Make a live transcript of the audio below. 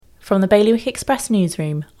From the Bailiwick Express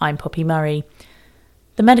newsroom, I'm Poppy Murray.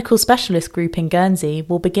 The medical specialist group in Guernsey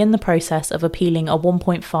will begin the process of appealing a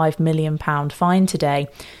 £1.5 million fine today.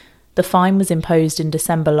 The fine was imposed in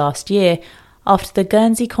December last year after the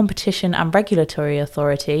Guernsey Competition and Regulatory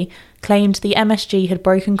Authority claimed the MSG had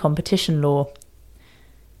broken competition law.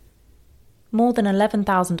 More than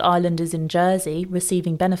 11,000 islanders in Jersey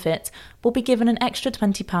receiving benefits will be given an extra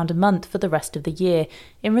 £20 a month for the rest of the year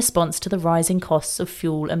in response to the rising costs of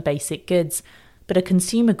fuel and basic goods, but a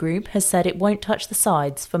consumer group has said it won't touch the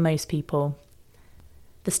sides for most people.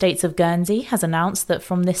 The States of Guernsey has announced that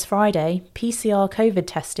from this Friday, PCR COVID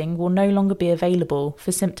testing will no longer be available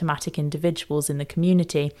for symptomatic individuals in the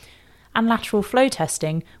community, and lateral flow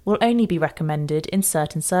testing will only be recommended in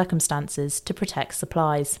certain circumstances to protect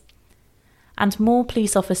supplies. And more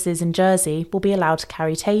police officers in Jersey will be allowed to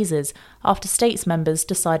carry tasers after States members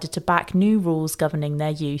decided to back new rules governing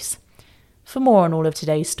their use. For more on all of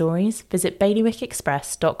today's stories, visit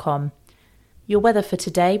bailiwickexpress.com. Your weather for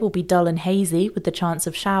today will be dull and hazy with the chance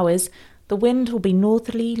of showers. The wind will be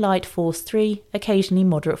northerly light force 3, occasionally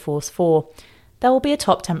moderate force 4. There will be a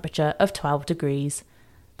top temperature of 12 degrees.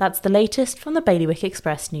 That's the latest from the Bailiwick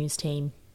Express news team.